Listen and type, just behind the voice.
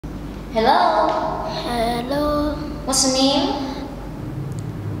Hello. Hello. What's your name?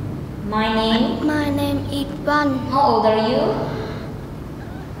 My name. My name is Văn. How old are you?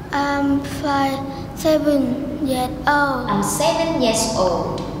 I'm 7 years old. I'm 7 years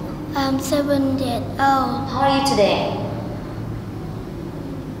old. I'm 7 years old. How are you today?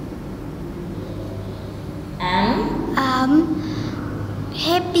 I'm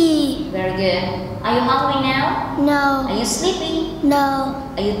happy. Very good. Are you hungry now? No. Are you sleepy? No.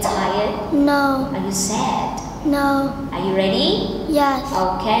 Are you tired? No. Are you sad? No. Are you ready? Yes.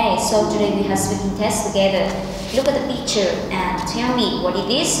 Okay, so today we have speaking test together. Look at the picture and tell me what it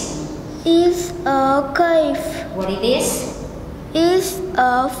is. It's a cave. What it is? It's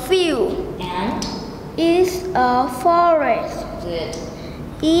a field. And? It's a forest. Good.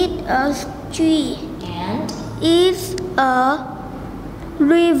 It's a tree. And? It's a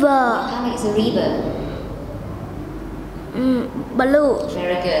river. How is a river? Blue.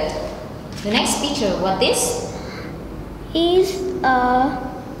 Very good. The next picture, what is? It's a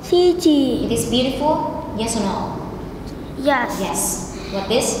city. It is beautiful? Yes or no? Yes. Yes.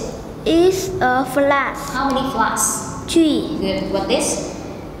 What is? It's a flat. How many flowers? Tree. Good. What is?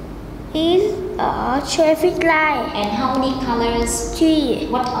 It's a traffic light. And how many colors? Tree.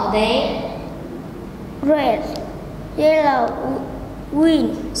 What are they? Red, yellow,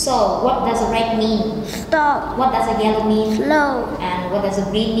 green. So, what does a red mean? Stop. What does a yellow mean? Slow. And what does a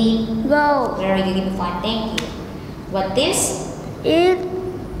green mean? Go. Very good, fine. Thank you. What this? It's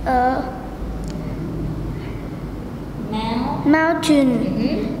a Now?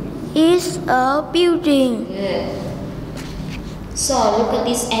 mountain. It's a building. Good. So, look at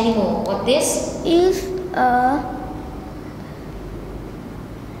this animal. What this? It's a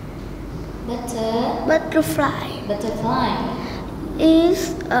butterfly. Butterfly.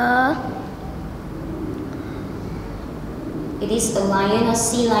 It's a It is a lion or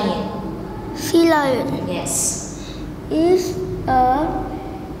sea lion? sea lion. Yes. It's a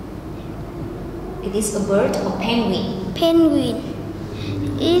It is a bird or penguin? penguin.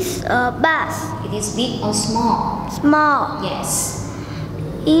 It's a bus. It is big or small? Small. Yes.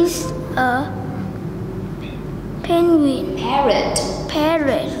 It's a penguin. Parrot.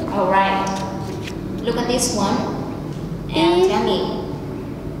 Parrot. Alright. Look at this one. And tell me.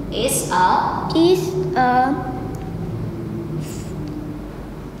 It's a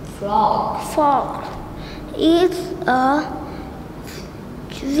frog. frog. It's a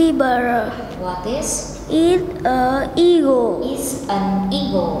zebra. What is? It's a eagle. It's an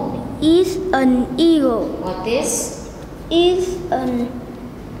eagle. It's an eagle. What is? It's a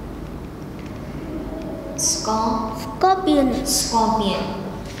scorpion. Scorpion.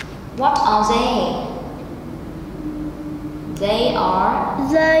 What are they? They are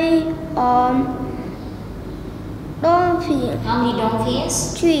dolphin. How many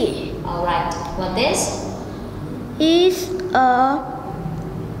dolphins? 3. Alright. What is? It's a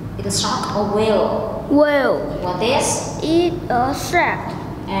It is shark or whale? whale. What is? It's a shark.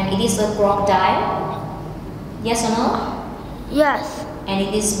 And it is a crocodile? Yes or no? Yes. And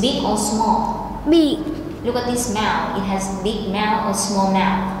it is big or small? Big. Look at this mouth. It has big mouth or small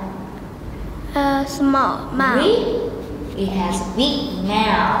mouth? Small mouth. Really? It has big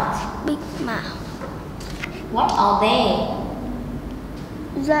mouth. Big mouth. What are they?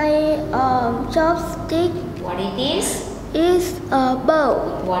 They chopstick. What it is? It's a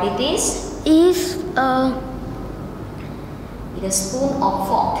bowl. What it is? It's a It is spoon or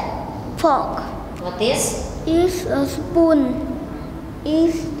fork? fork. What is? It's a spoon.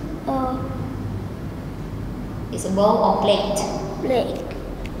 It's a It's a bowl or plate? plate.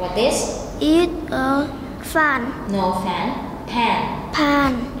 What is? It's a fan. No fan. Pan.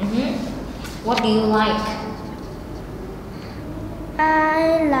 Pan. What do you like?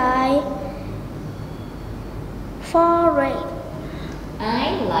 I like forest.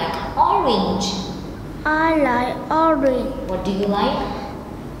 I like orange. I like orange. What do you like?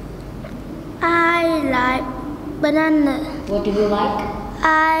 I like banana. What do you like?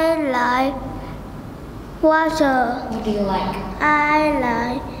 I like water. What do you like? I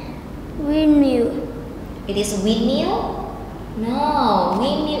like windmill. It is a windmill? No,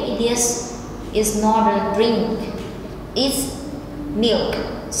 windmill is not a drink. It's milk.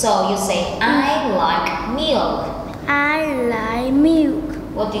 So you say, I like milk. I like milk.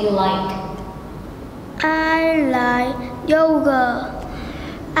 What do you like? I like yogurt.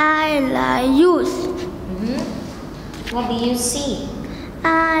 I like juice. What do you see?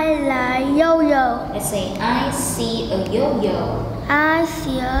 I like yo-yo. Let's say, I see a yo-yo. I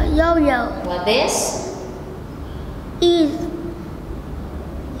see a yo-yo. What is?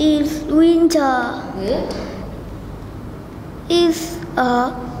 It's winter. Good. It's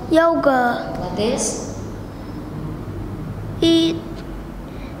a Yogurt. What is? It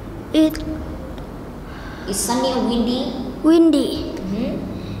Is sunny or windy? windy.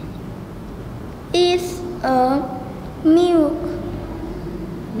 It's a milk.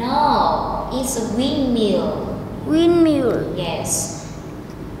 No, it's a windmill. Windmill. Yes.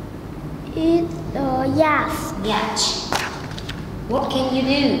 It's a yacht. Yacht. What can you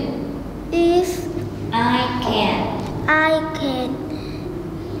do? It's I can. I can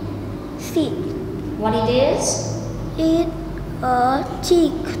sit. What it is? It's a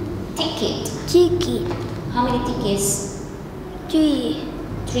Ticket. ticket. How many tickets? 3.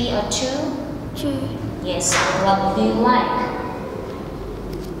 3 or 2? 3. Yes. What do you like?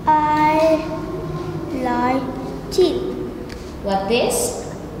 I like it. What this?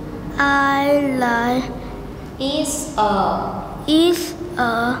 I like Is a. is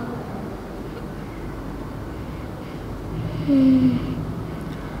a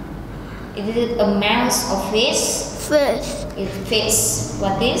Is it a mouse or fish? fish. It's fish.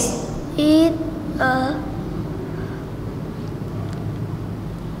 What is? It's a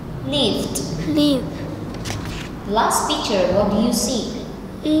Lift. leaf. Last picture. What do you see?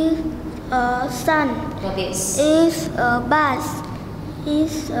 It's a sun. What is? It's a bus.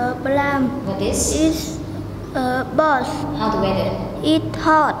 It's a plum. What is? It's a bus. How the weather? It's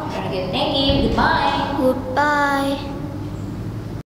hot. Very good. Thank you. Goodbye. Goodbye.